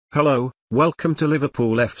Hello, welcome to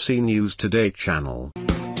Liverpool FC News Today channel.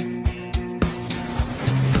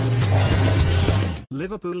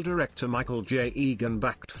 Liverpool director Michael J Egan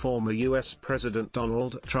backed former US President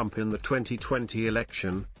Donald Trump in the 2020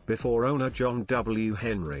 election, before owner John W.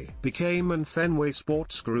 Henry became and Fenway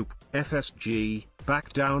Sports Group, FSG,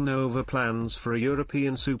 backed down over plans for a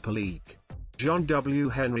European Super League. John W.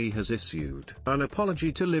 Henry has issued an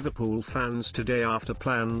apology to Liverpool fans today after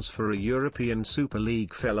plans for a European Super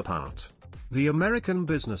League fell apart. The American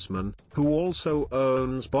businessman, who also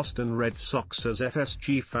owns Boston Red Sox as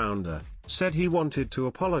FSG founder, said he wanted to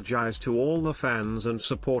apologize to all the fans and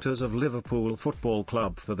supporters of Liverpool Football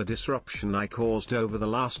Club for the disruption I caused over the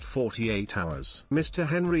last 48 hours. Mr.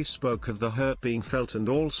 Henry spoke of the hurt being felt and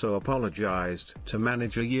also apologized to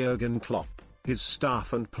manager Jurgen Klopp, his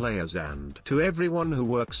staff and players, and to everyone who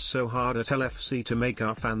works so hard at LFC to make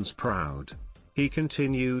our fans proud. He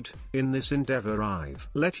continued, "In this endeavor I've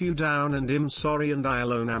let you down and am sorry, and I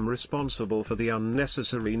alone am responsible for the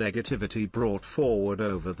unnecessary negativity brought forward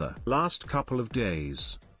over the last couple of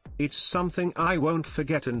days. It's something I won't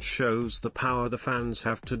forget and shows the power the fans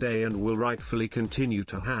have today and will rightfully continue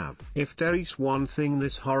to have. If there is one thing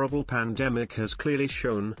this horrible pandemic has clearly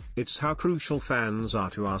shown, it's how crucial fans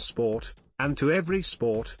are to our sport, and to every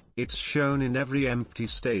sport. It's shown in every empty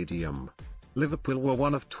stadium." Liverpool were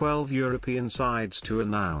one of 12 European sides to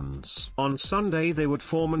announce on Sunday they would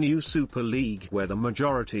form a new Super League where the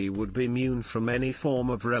majority would be immune from any form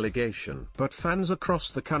of relegation. But fans across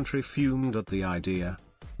the country fumed at the idea.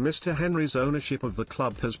 Mr. Henry's ownership of the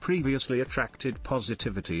club has previously attracted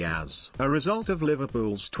positivity as a result of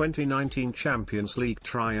Liverpool's 2019 Champions League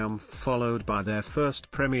triumph, followed by their first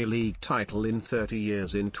Premier League title in 30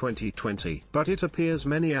 years in 2020. But it appears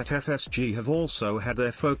many at FSG have also had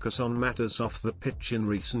their focus on matters off the pitch in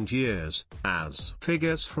recent years, as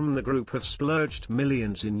figures from the group have splurged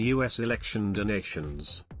millions in US election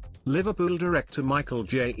donations. Liverpool director Michael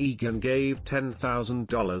J Egan gave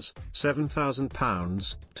 $10,000,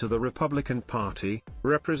 £7,000, to the Republican Party,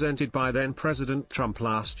 represented by then-President Trump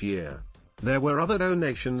last year. There were other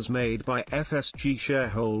donations made by FSG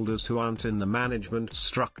shareholders who aren't in the management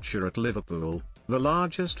structure at Liverpool, the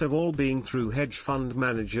largest of all being through hedge fund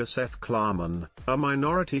manager Seth Klarman, a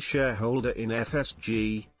minority shareholder in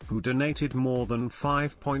FSG, who donated more than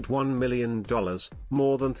 $5.1 million,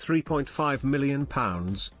 more than £3.5 million,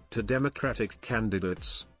 to Democratic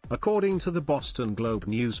candidates, according to the Boston Globe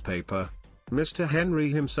newspaper. Mr. Henry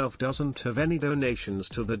himself doesn't have any donations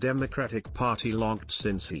to the Democratic Party logged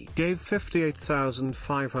since he gave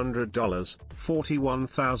 $58,500,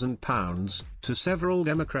 £41,000, to several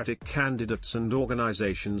Democratic candidates and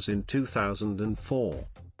organizations in 2004.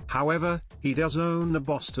 However, he does own the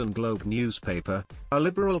Boston Globe newspaper, a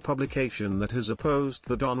liberal publication that has opposed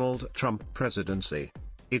the Donald Trump presidency.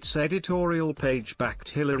 Its editorial page backed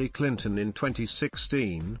Hillary Clinton in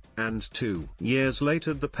 2016, and 2 years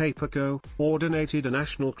later the paper coordinated a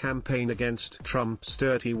national campaign against Trump's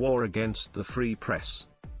dirty war against the free press.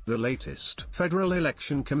 The latest Federal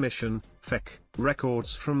Election Commission (FEC)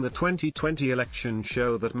 records from the 2020 election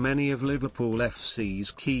show that many of Liverpool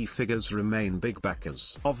FC's key figures remain big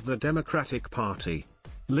backers of the Democratic Party.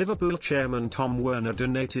 Liverpool chairman Tom Werner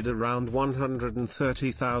donated around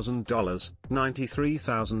 $130,000,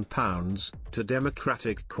 £93,000, to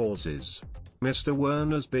Democratic causes. Mr.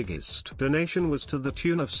 Werner's biggest donation was to the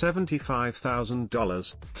tune of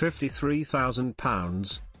 $75,000,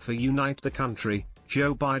 £53,000, for Unite the Country,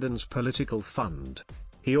 Joe Biden's political fund.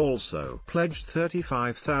 He also pledged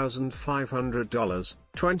 $35,500,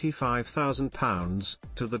 £25,000,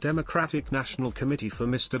 to the Democratic National Committee for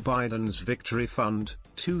Mr. Biden's Victory Fund,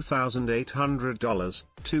 $2,800,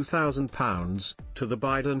 £2,000, to the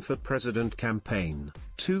Biden for President campaign,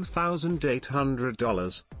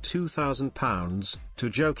 $2,800, £2,000, to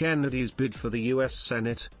Joe Kennedy's bid for the U.S.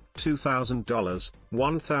 Senate, $2,000,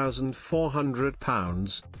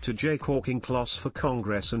 £1,400, to Jake Auchincloss for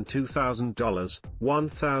Congress, and $2,000,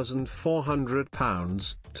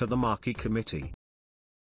 £1,400, to the Marquee Committee.